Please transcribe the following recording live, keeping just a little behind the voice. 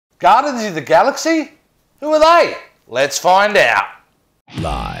Guardians of the Galaxy? Who are they? Let's find out.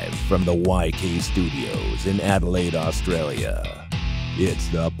 Live from the YK Studios in Adelaide, Australia, it's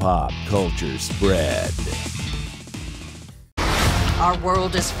the Pop Culture Spread. Our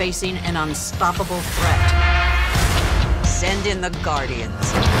world is facing an unstoppable threat. Send in the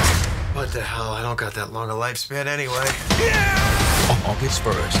Guardians. What the hell? I don't got that long a lifespan anyway. August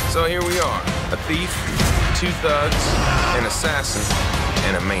 1st. So here we are, a thief, 2 thugs, an assassin,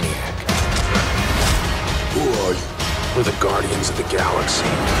 and a maniac. Who are you? We're the Guardians of the Galaxy.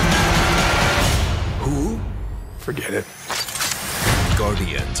 Who? Forget it.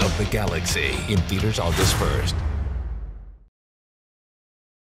 Guardians of the Galaxy in theaters August 1st.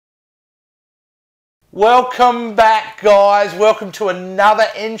 Welcome back, guys. Welcome to another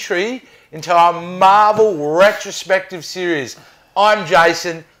entry into our Marvel Retrospective series. I'm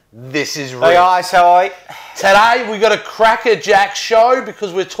Jason. This is Rick. Hey guys, how are you? Today we got a crackerjack show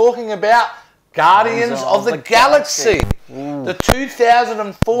because we're talking about Guardians of the Galaxy. The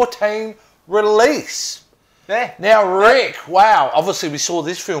 2014 release. Yeah. Now, Rick, wow, obviously we saw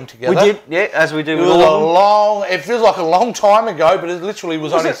this film together. We did, yeah, as we do It with was all of them. it feels like a long time ago, but it literally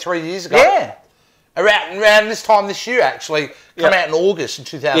was only 3 years ago. Yeah. Around this time this year, actually. Come out in August in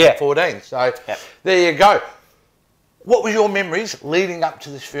 2014. Yep. So, there you go. What were your memories leading up to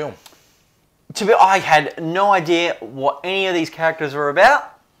this film? I had no idea what any of these characters were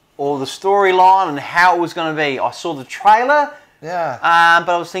about, or the storyline and how it was going to be. I saw the trailer, Yeah.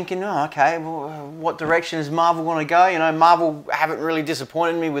 but I was thinking, oh, okay, well, what direction is Marvel going to go? You know, Marvel haven't really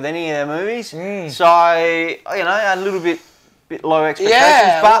disappointed me with any of their movies, so you know, a little bit low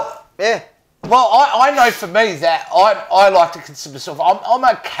expectations. But yeah. Well, I know for me that I like to consider myself, I'm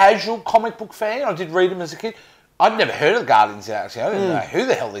a casual comic book fan. I did read them as a kid. I'd never heard of the Guardians actually. I didn't know who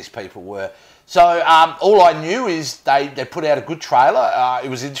the hell these people were. So all I knew is they put out a good trailer. It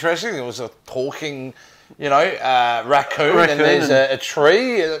was interesting. There was a talking, you know, raccoon and there's a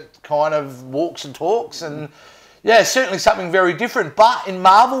tree that kind of walks and talks. And yeah, certainly something very different. But in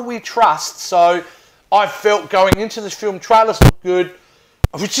Marvel we trust. So I felt going into this film, trailers looked good.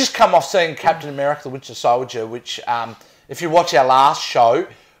 We've just come off seeing Captain America, the Winter Soldier, which, if you watch our last show,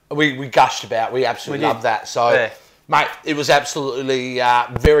 we gushed about. We absolutely loved that. So, mate, it was absolutely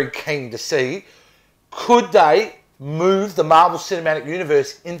very keen to see. Could they move the Marvel Cinematic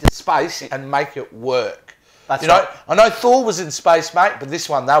Universe into space and make it work? That's you know, right. I know Thor was in space, mate, but this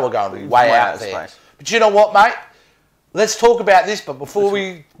one, they were going way out there. Space. But you know what, mate? Let's talk about this, but before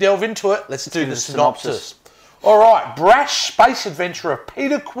we delve into it, let's do the synopsis. All right, brash space adventurer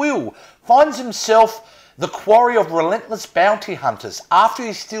Peter Quill finds himself the quarry of relentless bounty hunters after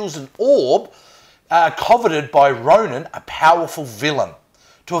he steals an orb coveted by Ronan, a powerful villain.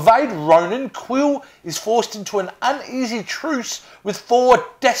 To evade Ronan, Quill is forced into an uneasy truce with 4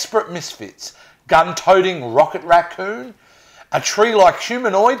 desperate misfits: gun-toting Rocket Raccoon, a tree-like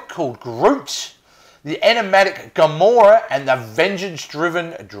humanoid called Groot, the enigmatic Gamora, and the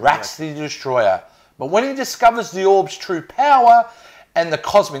vengeance-driven Drax the Destroyer. But when he discovers the orb's true power and the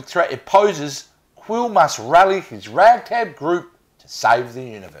cosmic threat it poses, Quill must rally his ragtag group to save the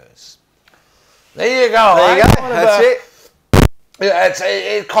universe. There you go. There you go. That's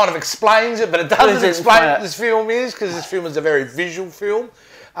it. It kind of explains it, but it doesn't explain what this film is, because this film is a very visual film.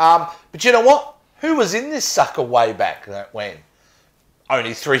 But you know what? Who was in this sucker way back when?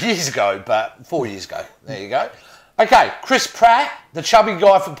 Only 3 years ago, but 4 years ago. There you go. Okay, Chris Pratt, the chubby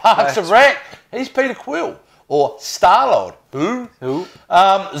guy from Parks and Rec, he's Peter Quill, or Star-Lord. Who?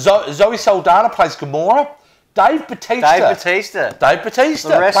 Zoe Saldana plays Gamora. Dave Bautista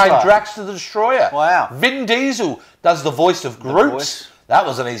playing Drax the Destroyer. Wow. Vin Diesel does the voice of Groot. That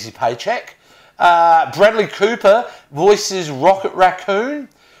was an easy paycheck. Bradley Cooper voices Rocket Raccoon.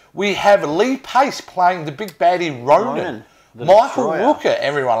 We have Lee Pace playing the big baddie Ronan. Michael Rooker,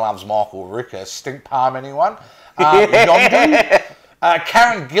 everyone loves Michael Rooker. Stink palm, anyone? Yondu.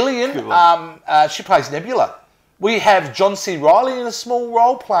 Karen Gillian, she plays Nebula. We have John C. Reilly in a small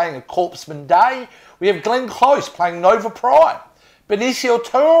role playing a Corpsman Day. We have Glenn Close playing Nova Prime. Benicio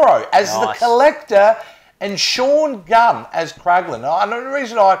Toro as the Collector, and Sean Gunn as Kraglin. Now, the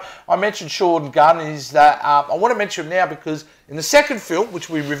reason I mentioned Sean Gunn is that I want to mention him now because in the second film, which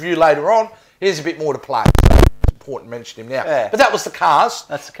we review later on, here's a bit more to play. So it's important to mention him now. Yeah. But that was the cast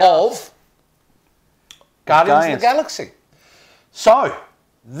of Guardians of the Galaxy. So,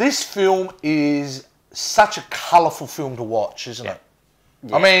 this film is such a colourful film to watch, isn't it?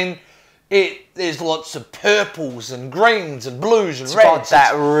 Yeah. I mean, there's lots of purples and greens and blues and reds. It's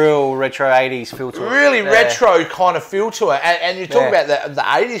got that real retro 80s feel to it. Really retro kind of feel to it. And you talk about the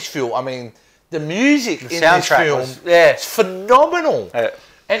 80s feel. I mean, the music in this film, it's phenomenal.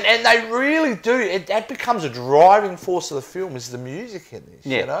 And they really do. That becomes a driving force of the film, is the music in this,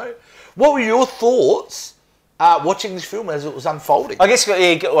 you know? What were your thoughts watching this film as it was unfolding? I guess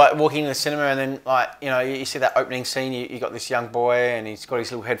like walking into the cinema and then you see that opening scene. You got this young boy and he's got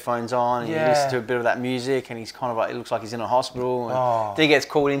his little headphones on. And you listen to a bit of that music and he's kind of like, it looks like he's in a hospital. And then he gets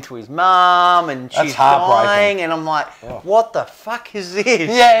called into his mum and she's dying. And I'm like, what the fuck is this?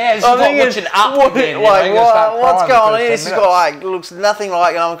 Yeah, it's like watching Up again. What's going on? This has got like, looks nothing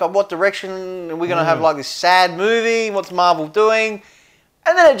like. And I'm like, what direction are we going to have like this sad movie? What's Marvel doing?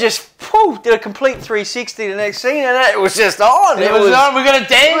 And then it just did a complete 360 the next scene, and it was just on. It was on. We got a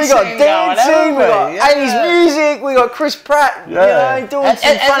dance. We got dancing. We got 80s music. We got Chris Pratt, doing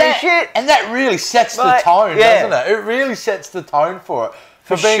some funny shit. And that really sets the tone, doesn't it? It really sets the tone for it.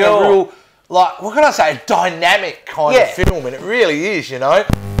 For being a real, like, what can I say, a dynamic kind of film, and it really is, you know.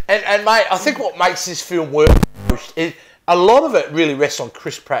 And mate, I think what makes this film work is a lot of it really rests on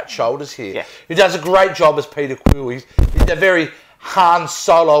Chris Pratt's shoulders here. Yeah. He does a great job as Peter Quill. He's a very Han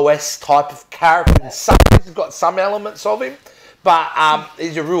Solo-esque type of character. He's got some elements of him, but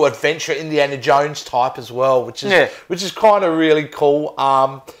he's a real adventure Indiana Jones type as well, which is kind of really cool.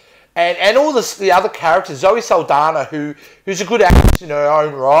 And all the other characters, Zoe Saldana, who's a good actress in her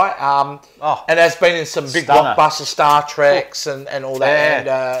own right, and has been in some big blockbuster Star Treks and all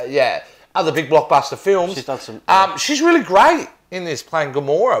that, and other big blockbuster films. She's done some. She's really great in this, playing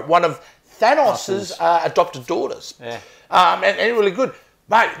Gamora, one of Thanos' adopted daughters. Yeah. And really good.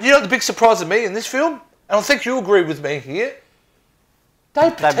 Mate, you know the big surprise of me in this film? And I think you'll agree with me here.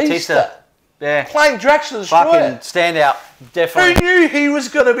 Dave Bautista. Yeah. Playing Drax the Destroyer. Fucking standout, definitely. Who knew he was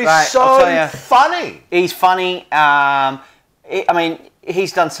going to be so funny? He's funny. I mean,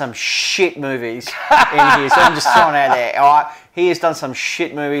 he's done some shit movies in here, so I'm just throwing it out there. All right? He has done some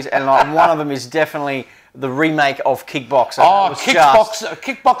shit movies, and like one of them is definitely the remake of Kickboxer. Oh,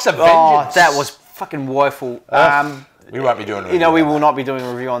 Kickboxer Vengeance. Oh, that was fucking woeful. We won't be doing a review. We will not be doing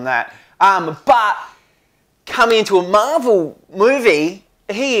a review on that. But coming into a Marvel movie,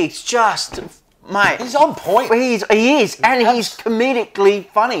 he's just, mate. He's on point. He is, and he's comedically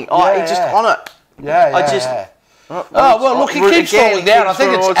funny. He's just on it. Well, look, he keeps falling down. I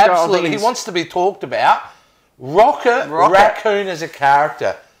think it's absolutely, he wants to be talked about. Rocket Raccoon as a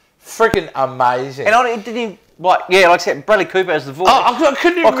character, freaking amazing. And it didn't. Like I said, Bradley Cooper as the voice. I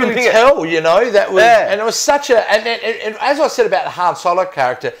couldn't even really tell, you know, that was, and it was such a, and as I said about the Han Solo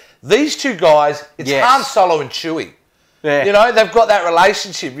character, these two guys, it's Han Solo and Chewie. Yeah. You know, they've got that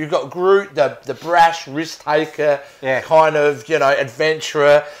relationship. You've got Groot, the brash risk taker, kind of, you know,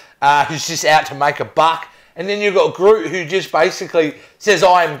 adventurer, who's just out to make a buck. And then you've got Groot, who just basically says,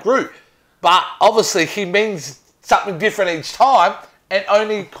 I am Groot. But obviously he means something different each time. And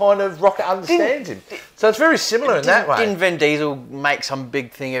only kind of Rocket understands him. So it's very similar in that way. Didn't Vin Diesel make some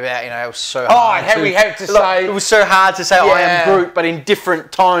big thing about, it was so hard it was so hard to say I am Groot, but in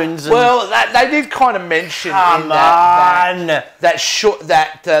different tones. Well, they did kind of mention the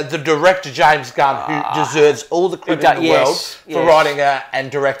director James Gunn, who deserves all the credit in the world for writing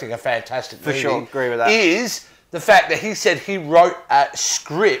and directing a fantastic movie. For sure, agree with that. Is the fact that he said he wrote a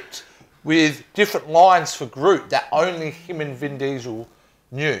script with different lines for Groot that only him and Vin Diesel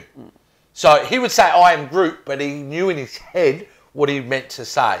knew. So he would say, I am Groot, but he knew in his head what he meant to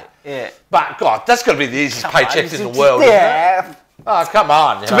say. Yeah. But, God, that's got to be the easiest paycheck in the world, isn't it? Oh, come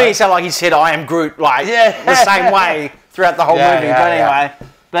on. To me, it sounded like he said, I am Groot, the same way throughout the whole movie. But anyway.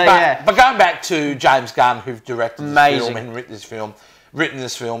 But going back to James Gunn, who directed this film and written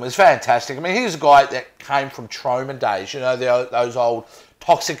this film, is fantastic. I mean, he was a guy that came from Troma days, you know, those old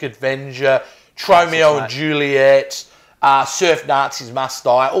Toxic Avenger, Romeo and Juliet, Surf Nazis Must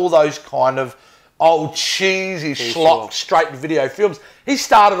Die, all those kind of old cheesy schlock straight-to-video films. He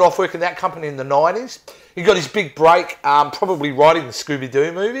started off working that company in the 90s. He got his big break probably writing the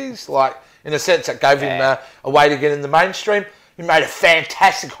Scooby-Doo movies, like in a sense that gave him a way to get in the mainstream. He made a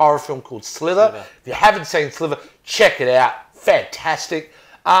fantastic horror film called Slither. If you haven't seen Slither, check it out. Fantastic.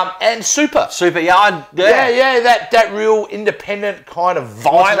 And Super, that real independent kind of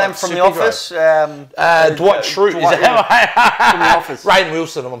violent from The Office. Dwight Schrute is from The Office. Rainn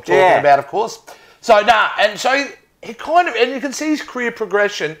Wilson, I'm talking about, of course. So he kind of, and you can see his career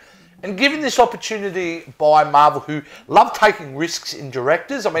progression. And given this opportunity by Marvel, who love taking risks in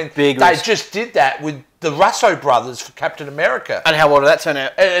directors, I mean, they just did that with the Russo brothers for Captain America. And how well did that turn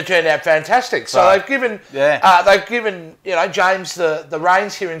out? It turned out fantastic. So they've given James the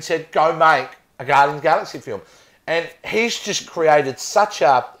reins here and said, go make a Guardians of the Galaxy film. And he's just created such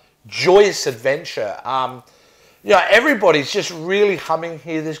a joyous adventure. Everybody's just really humming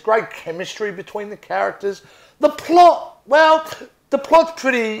here. There's great chemistry between the characters. The plot, well, the plot's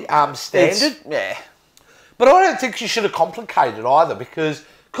pretty standard. Yeah. But I don't think you should have complicated it either, because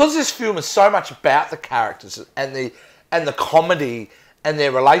this film is so much about the characters and the comedy and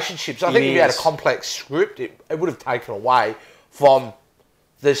their relationships. I think if you had a complex script, it would have taken away from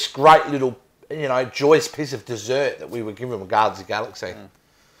this great little, joyous piece of dessert that we were given with Guardians of the Galaxy.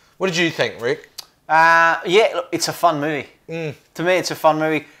 What did you think, Rick? Yeah, look, it's a fun movie. To me, it's a fun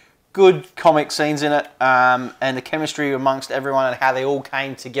movie. Good comic scenes in it, and the chemistry amongst everyone and how they all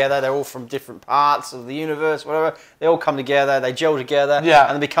came together. They're all from different parts of the universe, whatever. They all come together, they gel together,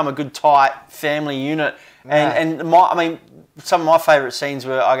 and they become a good, tight family unit. And some of my favourite scenes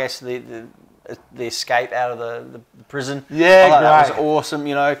were, I guess, the escape out of the prison. Yeah, that was awesome,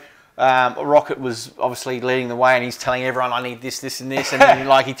 Rocket was obviously leading the way, and he's telling everyone, I need this, this, and this. And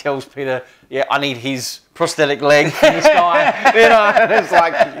then, he tells Peter, yeah, I need his prosthetic leg from this guy. And it's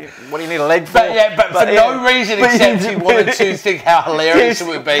like, what do you need a leg for? But for no reason except he wanted to think how hilarious it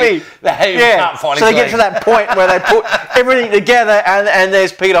would be that he can't find his leg. So they get to that point where they put everything together, and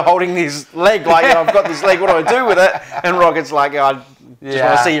there's Peter holding his leg, like, I've got this leg, what do I do with it? And Rocket's like, I just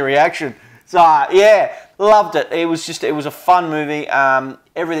want to see your reaction. So, loved it. It was a fun movie.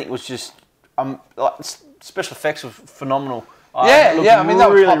 Everything was just, special effects were phenomenal. They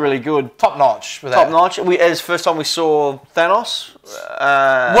were really good. Top notch. Top notch. It was the first time we saw Thanos.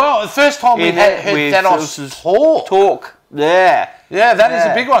 The first time we heard Thanos talk. Yeah. Yeah, that is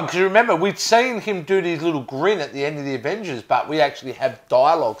a big one, because remember, we'd seen him do his little grin at the end of the Avengers, but we actually have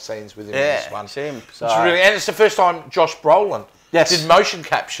dialogue scenes with him in this one. See him. So. And it's the first time Josh Brolin did motion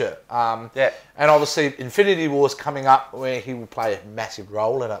capture. And obviously Infinity War's coming up, where he will play a massive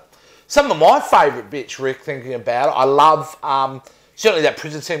role in it. Some of my favourite bits, Rick, thinking about it, I love, certainly that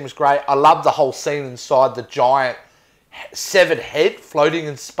prison scene was great. I love the whole scene inside the giant severed head floating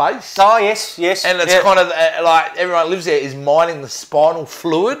in space. Oh, yes. And it's kind of like everyone who lives there is mining the spinal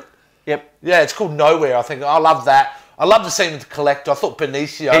fluid. Yep. Yeah, it's called Nowhere, I think. I love that. I love the scene with the Collector. I thought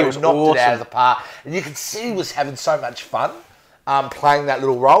Benicio knocked it out of the park. And you could see he was having so much fun playing that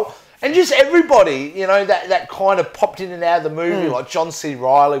little role. And just everybody, that kind of popped in and out of the movie. Like John C.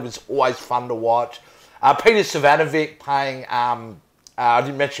 Reilly was always fun to watch. Peter Savanovic playing, I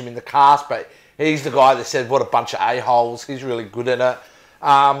didn't mention him in the cast, but he's the guy that said, what a bunch of a-holes. He's really good in it.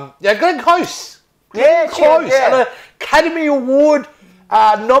 Glenn Close. Glenn Close. An Academy Award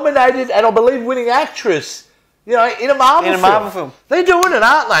nominated and I believe winning actress. In a Marvel film. They're doing it,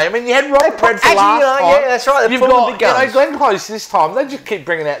 aren't they? I mean, you had Robert Redford last time. Yeah, that's right. They're pulling the big guns. Glenn Close this time. They just keep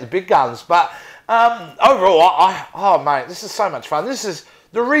bringing out the big guns. But overall, mate, this is so much fun. This is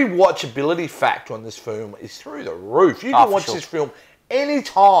the rewatchability factor on this film is through the roof. You can watch this film any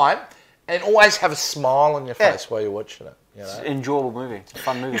time and always have a smile on your face while you're watching it. It's an enjoyable movie. It's a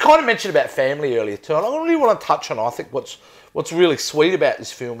fun movie. You kind of mentioned about family earlier too, and I really want to touch on. I think what's really sweet about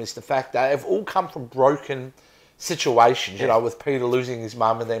this film is the fact that they've all come from broken situations, with Peter losing his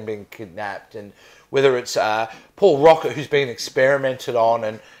mum and then being kidnapped, and whether it's Paul Rocket who's been experimented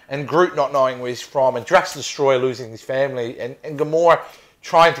on, and Groot not knowing where he's from, and Drax the Destroyer losing his family, and Gamora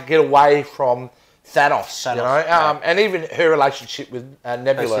trying to get away from Thanos. And even her relationship with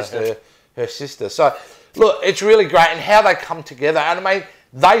Nebula, her sister. So, look, it's really great, and how they come together. And I mean,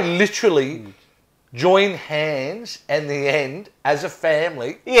 they literally join hands in the end as a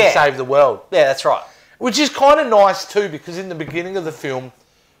family to save the world. Yeah, that's right. Which is kind of nice too, because in the beginning of the film,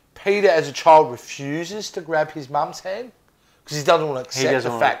 Peter as a child refuses to grab his mum's hand because he doesn't want to accept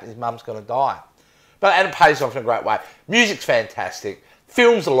the fact that his mum's going to die. And it pays off in a great way. Music's fantastic.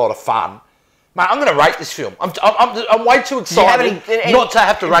 Film's a lot of fun. Mate, I'm going to rate this film. I'm way too excited not to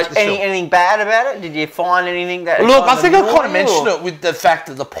have to rate this film. Anything bad about it? Did you find anything that... Look, I think I kind of mentioned it with the fact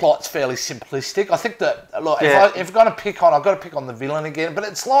that the plot's fairly simplistic. I think that, look, if I'm going to pick on, I've got to pick on the villain again, but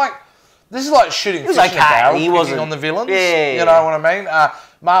it's like... This is like shooting fish in a barrel, picking on the villains. Yeah. You know what I mean?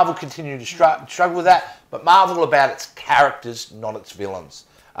 Marvel continue to struggle with that, but Marvel about its characters, not its villains,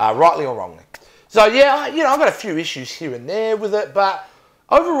 rightly or wrongly. So yeah, I've got a few issues here and there with it, but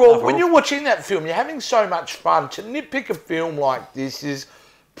overall, when you're watching that film, you're having so much fun. To nitpick a film like this is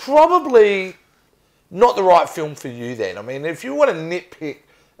probably not the right film for you then. I mean, if you want to nitpick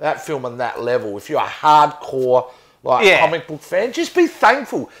that film on that level, if you're a hardcore... comic book fan, just be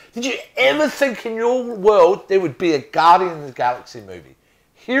thankful. Did you ever think in your world there would be a Guardians of the Galaxy movie?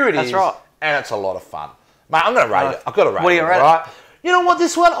 Here it is. That's right. And it's a lot of fun. Mate, I'm going to rate it. I've got to rate it. What are you rating? Right? You know what,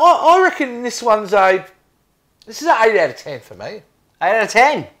 this one, I reckon this is an 8 out of 10 for me. 8 out of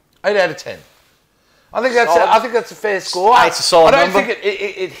 10? 8 out of 10. I think that's a fair score. It's a solid number. I don't think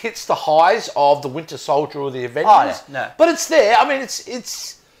it hits the highs of the Winter Soldier or the Avengers. No. But it's there. I mean,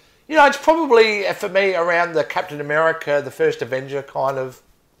 it's You know, it's probably, for me, around the Captain America, the first Avenger kind of,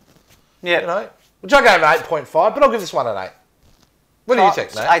 Yeah. you know, which I gave an 8.5, but I'll give this one an 8. What do you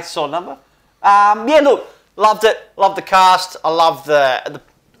think, mate? 8's a solid number. Yeah, look, loved it. Loved the cast. I loved I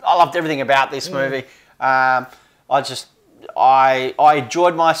loved everything about this movie. I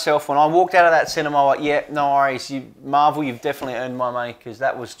enjoyed myself when I walked out of that cinema. I went, yeah, no worries, Marvel, you've definitely earned my money, because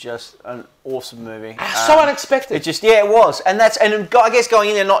that was just an awesome movie. So unexpected. It was, and I guess going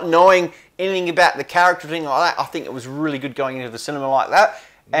in there not knowing anything about the character, thing like that, I think it was really good going into the cinema like that,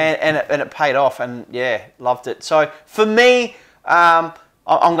 and it paid off, and yeah, loved it. So for me, I'm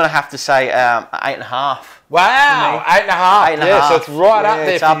going to have to say 8.5. Wow, 8.5. 8.5. Yeah, so it's right up there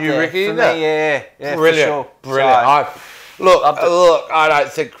it's for up you, there. Ricky, For isn't me, it? yeah, Brilliant, for sure. brilliant. So, Look, I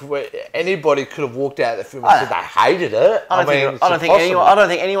don't think anybody could have walked out of the film and said they hated it. I don't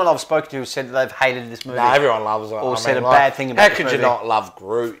think anyone I've spoken to has said that they've hated this movie. No, everyone loves it. Or said a bad thing about it. How could you not love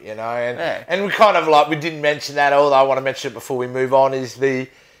Groot, you know? And we kind of we didn't mention that, although I want to mention it before we move on, is the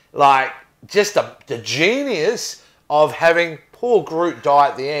genius of having poor Groot die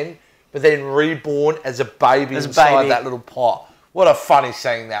at the end, but then reborn as a baby inside that little pot. What a funny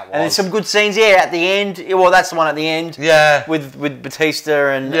scene that was. And there's some good scenes here at the end. Well, that's the one at the end. Yeah. With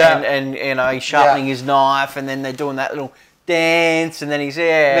Batista and you know, he's sharpening his knife, and then they're doing that little dance, and then he's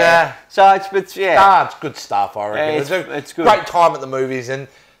So it's good stuff, I reckon. It's good. Great time at the movies, and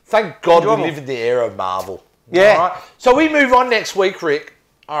thank God we live in the era of Marvel. Yeah. All right? So we move on next week, Rick.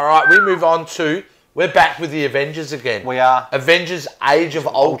 All right, we move on to, we're back with the Avengers again. We are. Avengers Age of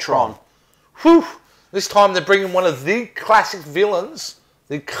Ultron. Whew. This time they're bringing one of the classic villains,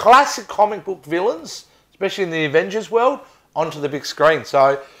 the classic comic book villains, especially in the Avengers world, onto the big screen.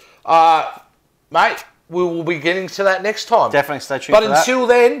 So, mate, we will be getting to that next time. Definitely stay tuned for that. But until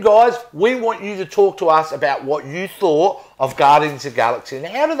then, guys, we want you to talk to us about what you thought of Guardians of the Galaxy. And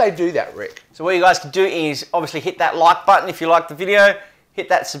how do they do that, Rick? So what you guys can do is obviously hit that like button if you like the video, hit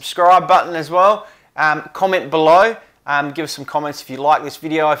that subscribe button as well, comment below. Give us some comments if you like this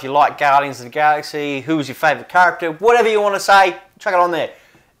video, if you like Guardians of the Galaxy, who's your favourite character, whatever you want to say, chuck it on there.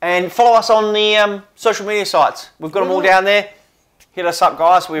 And follow us on the social media sites. We've got them all down there. Hit us up,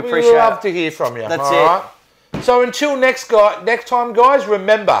 guys. We appreciate it. We'd love to hear from you. That's all it. Right? So until next time, guys,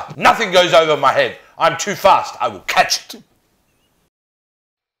 remember, nothing goes over my head. I'm too fast. I will catch it.